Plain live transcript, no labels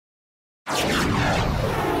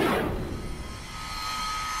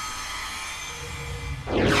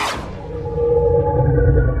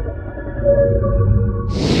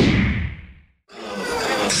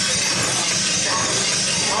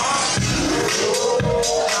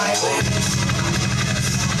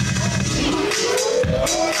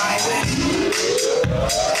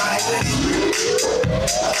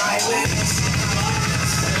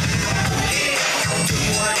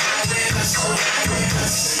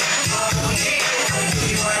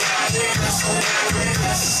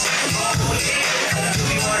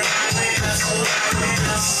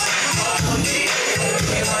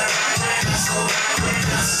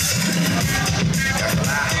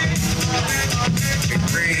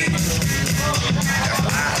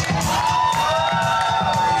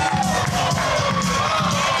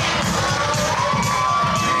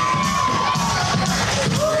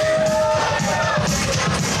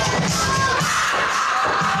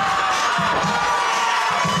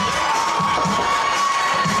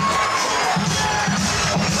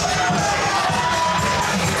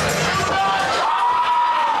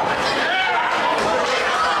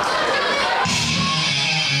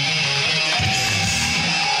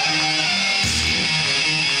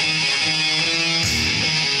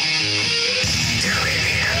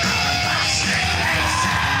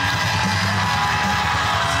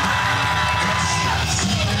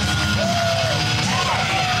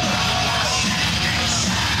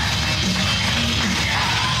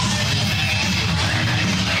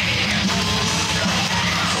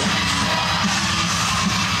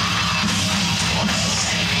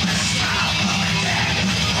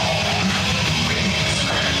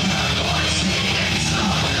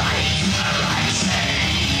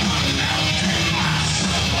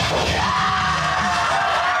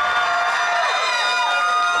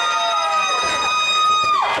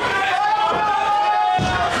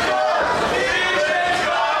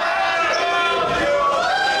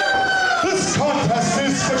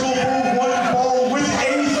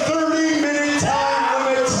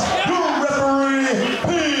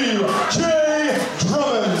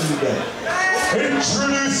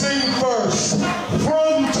Introducing first,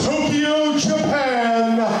 from Tokyo,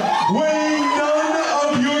 Japan, weighing none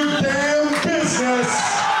of your damn business,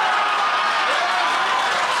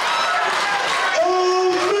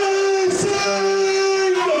 Amazing Kong!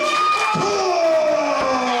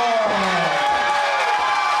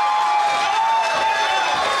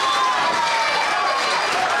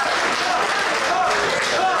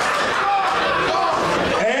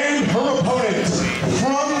 And her opponent,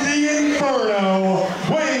 from the Inferno,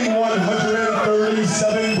 weighing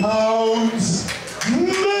 137 pounds,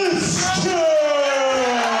 MsChif!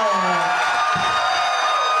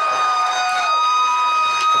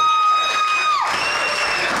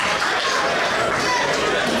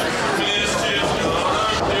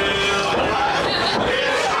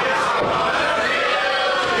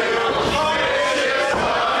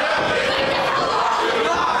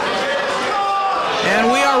 And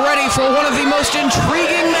we are ready for one of the most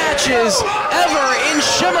intriguing matches ever in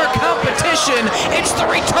Shimmer competition. It's the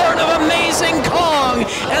return of Amazing Kong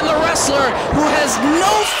and the wrestler who has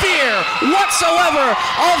no fear whatsoever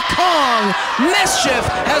of Kong. MsChif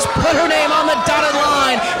has put her name on the dotted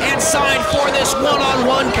line and signed for this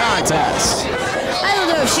one-on-one contest. I don't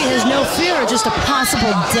know if she has no fear or just a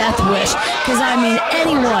possible death wish, because I mean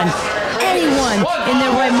anyone in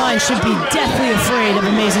their right mind should be deathly afraid of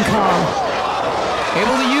Amazing Kong.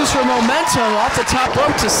 Able to use her momentum off the top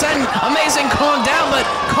rope to send Amazing Kong down, but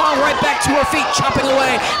Kong right back to her feet, chopping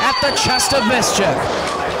away at the chest of MsChif.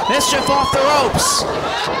 MsChif off the ropes.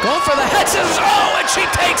 Going for the head scissors. Oh, and she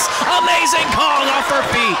takes Amazing Kong off her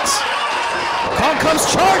feet. Kong comes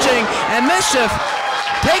charging, and MsChif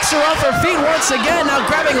takes her off her feet once again, now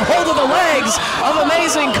grabbing hold of the legs of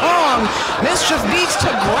Amazing Kong. MsChif needs to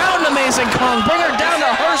ground Amazing Kong, bring her down to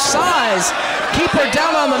her size, keep her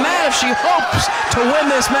down on the mat if she hopes to win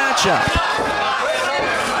this matchup.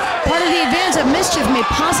 Part of the advantage that MsChif may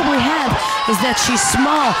possibly have is that she's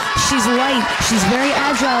small, she's light, she's very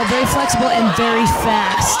agile, very flexible, and very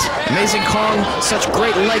fast. Amazing Kong, such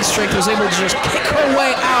great leg strength, was able to just kick her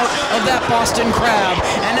way out of that Boston Crab,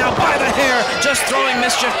 and now by the hair, just throwing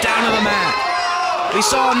MsChif down to the mat. We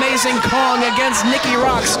saw Amazing Kong against Nikki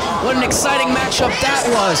Rocks. What an exciting matchup that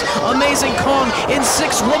was. Amazing Kong in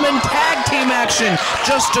 6-woman tag team action,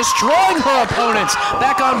 just destroying her opponents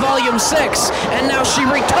back on Volume 6. And now she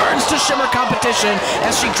returns to Shimmer competition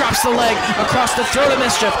as she drops the leg across the throat of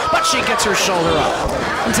MsChif, but she gets her shoulder up.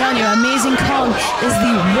 I'm telling you, Amazing Kong is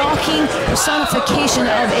the walking personification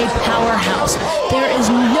of a powerhouse. There is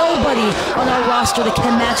nobody on our roster that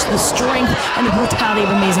can match the strength and the brutality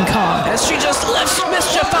of Amazing Kong. As she just lifts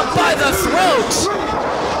MsChif up by the throat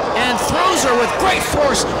and throws her with great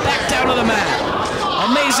force back down to the mat.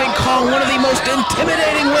 Amazing Kong, one of the most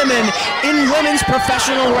intimidating women in women's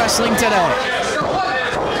professional wrestling today.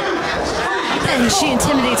 And she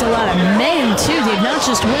intimidates a lot of men too, Dave, not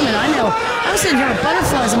just women. I know, I'm sitting here with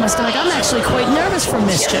butterflies in my stomach. I'm actually quite nervous for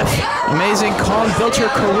MsChif. Amazing Kong built her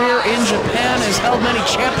career in Japan, has held many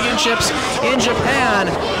championships in Japan.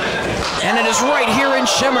 and it is right here in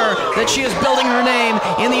Shimmer that she is building her name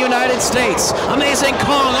in the United States. Amazing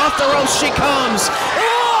Kong, off the ropes she comes.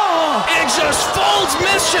 And just folds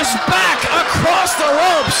MsChif's back across the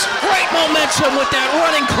ropes. Great momentum with that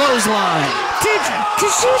running clothesline. Did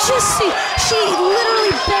you just see? She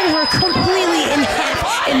literally bent her completely in half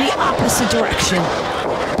in the opposite direction.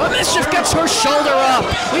 But MsChif gets her shoulder up.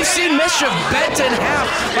 We've seen MsChif bent in half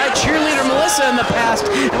by cheerleader Melissa in the past,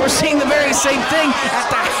 and we're seeing the very same thing at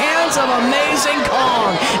the hands of Amazing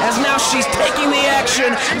Kong, as now she's taking the action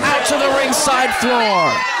out to the ringside floor.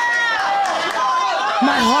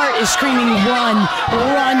 My heart is screaming, run,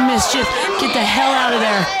 run, MsChif, get the hell out of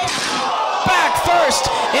there. Back first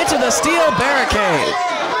into the steel barricade.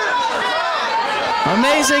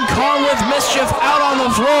 Amazing Kong with MsChif out on the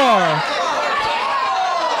floor.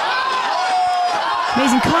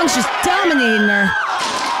 Amazing Kong's just dominating her.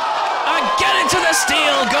 Again into the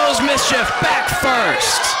steel goes MsChif, back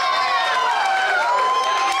first.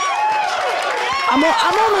 I'm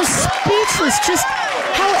almost speechless, just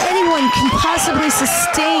how anyone can possibly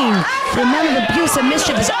sustain the amount of abuse that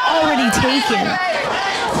MsChif has already taken.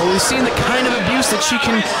 Well, we've seen the kind of abuse that she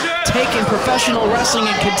can take in professional wrestling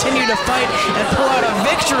and continue to fight and pull out a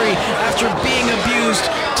victory after being abused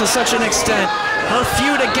to such an extent. Her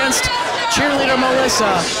feud against cheerleader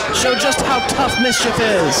Melissa showed just how tough MsChif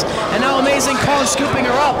is. And now Amazing Kong scooping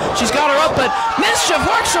her up. She's got her up, but MsChif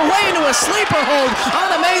works her way into a sleeper hold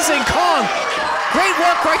on Amazing Kong. Great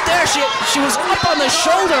work right there. She was up on the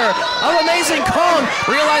shoulder of Amazing Kong,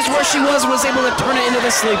 realized where she was able to turn it into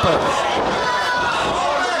the sleeper.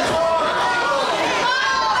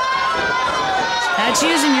 That's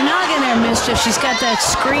using your noggin there, MsChif. She's got that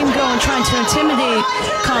scream going, trying to intimidate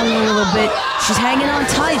Kong a little bit. She's hanging on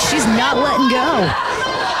tight. She's not letting go.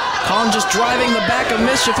 Kong just driving the back of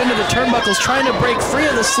MsChif into the turnbuckles, trying to break free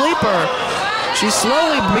of the sleeper. She's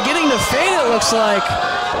slowly beginning to fade, it looks like,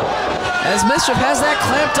 as MsChif has that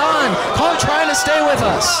clamped on. Kong trying to stay with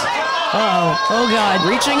us. Uh-oh. Oh, God.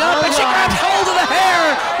 Reaching up, and she grabs hold of the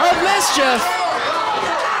hair of MsChif.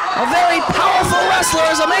 A very powerful wrestler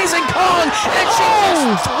is Amazing Kong, and she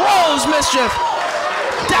just throws MsChif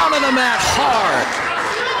down to the mat hard.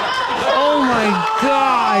 Oh, my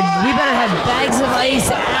God. We better have bags of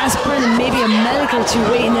ice, aspirin, and maybe a medic or two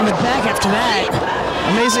waiting in the back after that.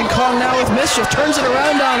 Amazing Kong now with MsChif, turns it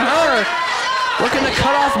around on her, looking to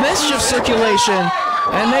cut off MsChif's circulation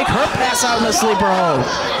and make her pass out in the sleeper hold.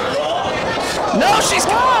 No, she's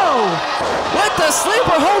with the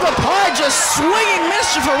sleeper hold applied, just swinging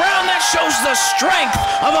MsChif around. That shows the strength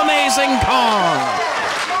of Amazing Kong.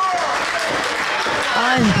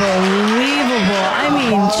 Unbelievable. I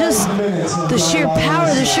mean, just the sheer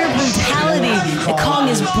power, the sheer brutality that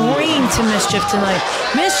Kong is bringing to MsChif tonight.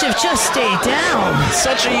 MsChif, just stay down.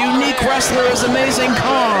 Such a unique wrestler is Amazing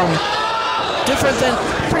Kong. Different than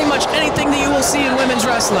pretty much anything that you will see in women's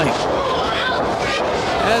wrestling.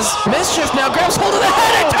 As MsChif now grabs hold of the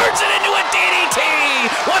head and turns it into a DDT.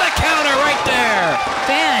 What a counter right there.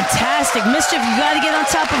 Fantastic. MsChif, you got to get on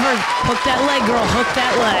top of her. Hook that leg, girl. Hook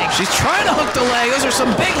that leg. She's trying to hook the leg. Those are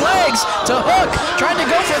some big legs to hook. Trying to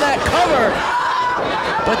go for that cover,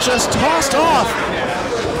 but just tossed off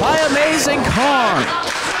by Amazing Kong.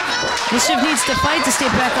 MsChif needs to fight to stay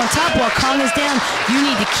back on top while Kong is down. You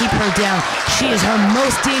need to keep her down. She is her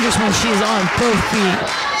most dangerous when she is on both feet.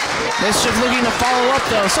 MsChif looking to follow up,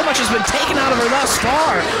 though. So much has been taken out of her thus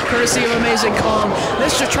far, courtesy of Amazing Kong.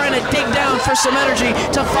 MsChif trying to dig down for some energy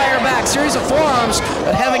to fire back. Series of forearms,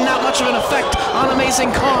 but having not much of an effect on Amazing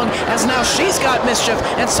Kong, as now she's got MsChif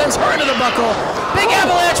and sends her into the buckle. Big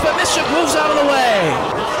avalanche, but MsChif moves out of the way.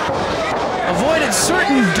 Avoided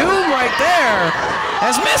certain doom right there,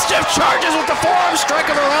 as MsChif charges with the forearm strike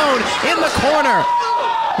of her own in the corner.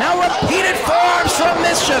 Now repeated forearms from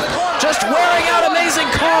MsChif, just wearing out Amazing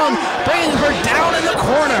Kong, bringing her down in the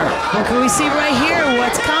corner. What can we see right here?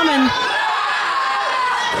 What's coming?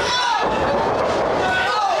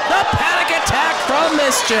 The panic attack from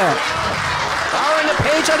MsChif. Borrowing a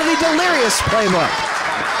page out of the Delirious playbook.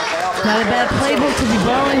 Not a bad playbook to be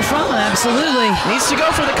borrowing from, absolutely. Needs to go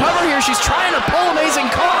for the cover here. She's trying to pull Amazing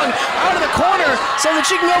Kong out of the corner so that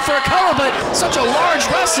she can go for a cover, but such a large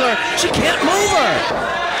wrestler, she can't move her.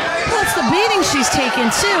 That's the beating she's taken,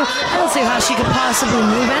 too. I don't see how she could possibly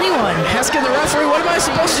move anyone. Asking the referee, what am I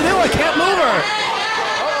supposed to do? I can't move her.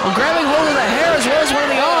 Well, grabbing hold of the hair as well as one of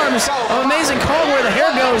the arms of Amazing Kong, where the hair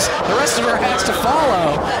goes, the rest of her has to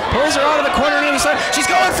follow. Pulls her out of the corner on the other side. She's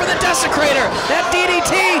going for the Desecrator. That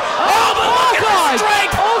DDT. Oh, but look at the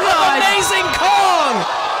strength of Amazing Kong.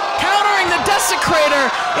 Countering the Desecrator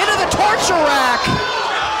into the torture rack.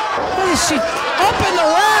 What is she? Up in the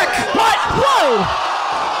rack. What? Whoa.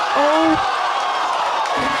 Oh.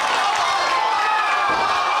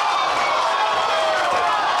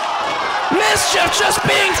 MsChif just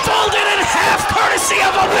being folded in half courtesy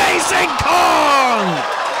of Amazing Kong!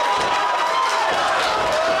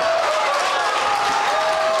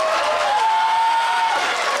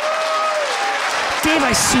 Dave,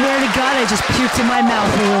 I swear to God, I just puked in my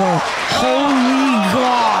mouth a little. Holy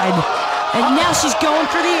God. And now she's going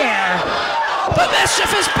for the air. But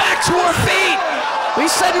MsChif is back to her feet!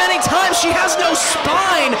 We've said many times she has no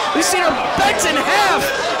spine. We've seen her bent in half,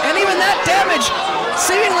 and even that damage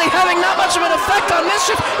seemingly having not much of an effect on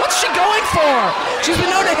MsChif. What's she going for? She's been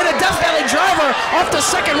known to hit a Death Valley driver off the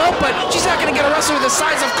second rope, but she's not going to get a wrestler the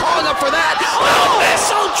size of Kong up for that. Oh,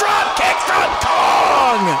 missile drop kick from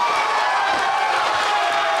Kong!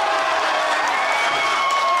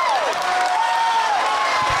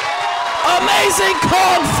 Amazing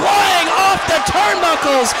Kong flying off the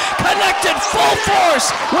turnbuckles, connected full force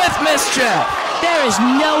with MsChif. There is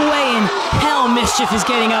no way in hell MsChif is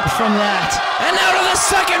getting up from that. And now to the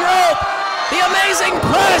second rope, the amazing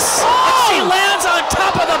press. And she lands on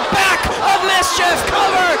top of the back of MsChif,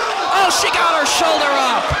 covered. Oh, she got her shoulder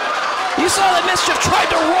up. You saw that MsChif tried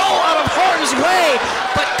to roll out of harm's way,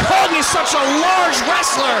 but Kong is such a large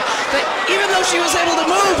wrestler that even though she was able to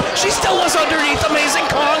move, she still was underneath Amazing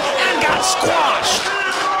Kong and got squashed.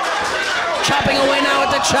 Chopping away now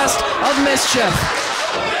at the chest of MsChif.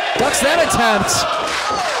 Ducks that attempt.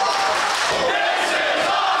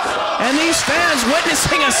 And these fans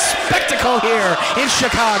witnessing a spectacle here in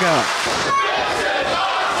Chicago.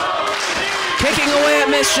 Kicking away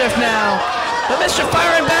at MsChif now. But MsChif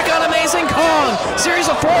firing back on Amazing Kong. Series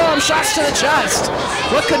of forearm shots to the chest.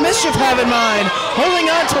 What could MsChif have in mind? Holding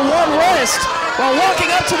on to one wrist while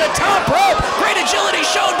walking up to the top rope. Great agility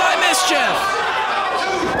shown by MsChif.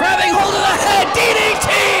 Grabbing hold of the head, DDT!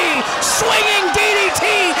 Swinging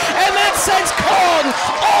DDT! And that sends Kong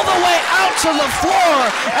all the way out to the floor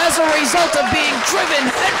as a result of being driven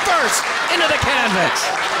headfirst into the canvas.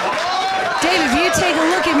 Dave, if you take a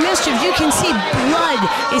look at MsChif, you can see blood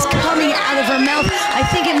is coming out of her mouth. I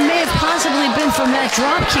think it may have possibly been from that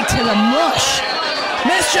drop kick to the mush.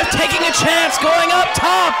 MsChif taking a chance, going up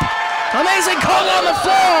top. Amazing Kong on the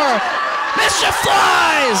floor. MsChif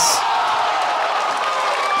flies.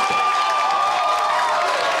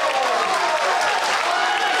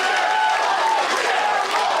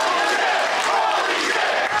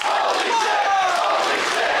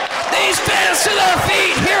 These fans to their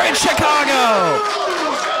feet here in Chicago.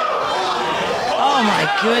 Oh my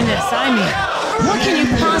goodness, I mean, what can you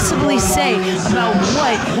possibly say about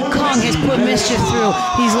what Kong has put MsChif through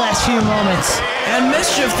these last few moments? And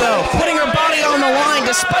MsChif, though, putting her body on the line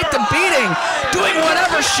despite the beating, doing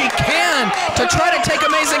whatever she can to try to take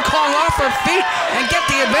Amazing Kong off her feet and get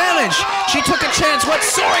the advantage. She took a chance, went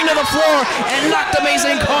soaring to the floor, and knocked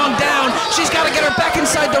Amazing Kong down. She's got to get her back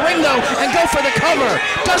inside the ring, though, and go for the cover.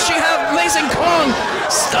 Does she have Amazing Kong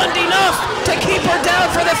stunned enough to keep her down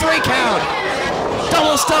for the 3 count?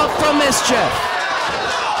 Double stomp from MsChif.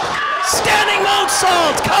 Standing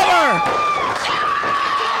moonsault, cover!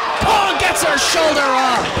 Kong gets her shoulder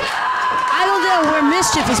up. I don't know where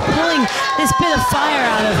MsChif is pulling this bit of fire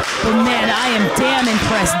out of, but man, I am damn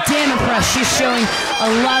impressed, She's showing a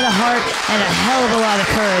lot of heart and a hell of a lot of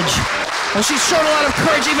courage. Well, she's shown a lot of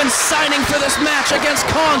courage even signing for this match against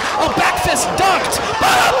Kong. A back fist ducked,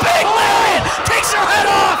 but a big lariat takes her head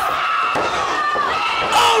off.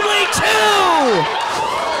 Only 2.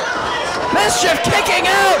 MsChif kicking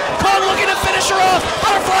out. Kong looking to finish her off.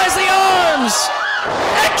 Butterflies the arms.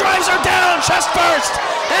 And drives her down chest first.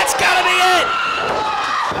 That's gotta be it.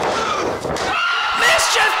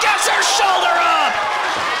 MsChif gets her shoulder up.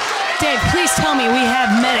 Dave, please tell me we have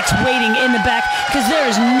medics waiting in the back, because there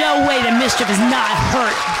is no way that MsChif is not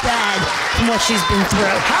hurt bad from what she's been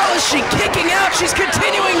through. How is she kicking out? She's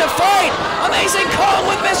continuing to fight. Amazing Kong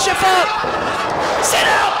with MsChif up. Sit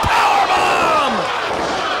out powerbomb.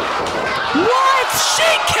 What? She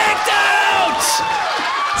kicked out.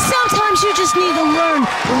 Sometimes you just need to learn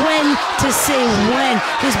when to say when.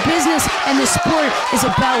 This business and this sport is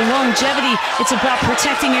about longevity. It's about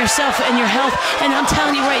protecting yourself and your health. And I'm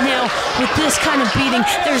telling you right now, with this kind of beating,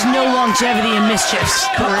 there's no longevity in MsChif's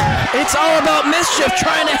career. It's all about MsChif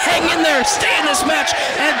trying to hang in there, stay in this match,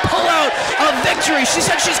 and pull out a victory. She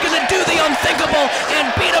said she's going to do the unthinkable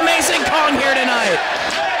and beat Amazing Kong here tonight.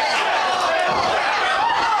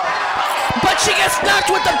 But she gets knocked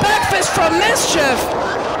with the back fist from MsChif.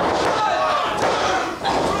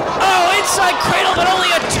 Oh, inside cradle, but only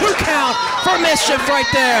a 2 count for MsChif right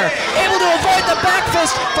there. Able to avoid the back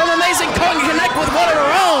fist from Amazing Kong and connect with one of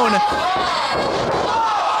her own.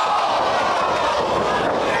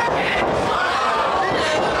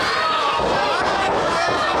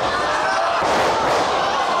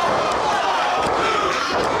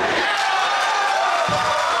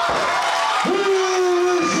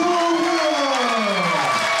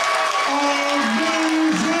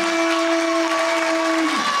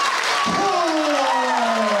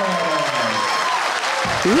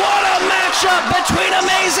 What a matchup between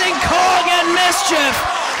Amazing Kong and MsChif.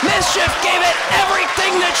 MsChif gave it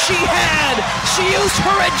everything that she had. She used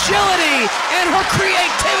her agility and her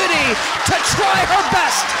creativity to try her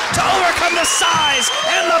best to overcome the size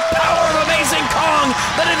and the power of Amazing Kong.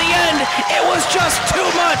 But in the end, it was just too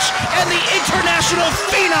much. And the international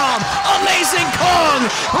phenom, Amazing Kong,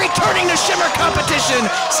 returning to Shimmer competition,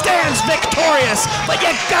 stands victorious. But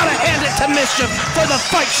you gotta hand it to MsChif for the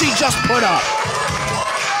fight she just put up.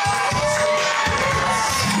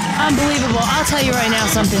 Unbelievable. I'll tell you right now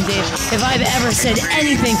something, Dave. If I've ever said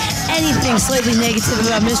anything slightly negative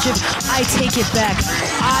about MsChif, I take it back.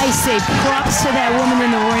 I say props to that woman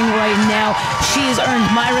in the ring right now. She has earned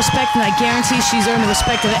my respect, and I guarantee she's earned the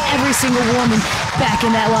respect of every single woman back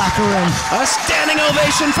in that locker room. A standing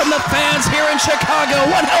ovation from the fans here in Chicago.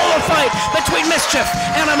 One hell of a fight between MsChif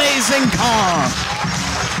and Amazing Kong.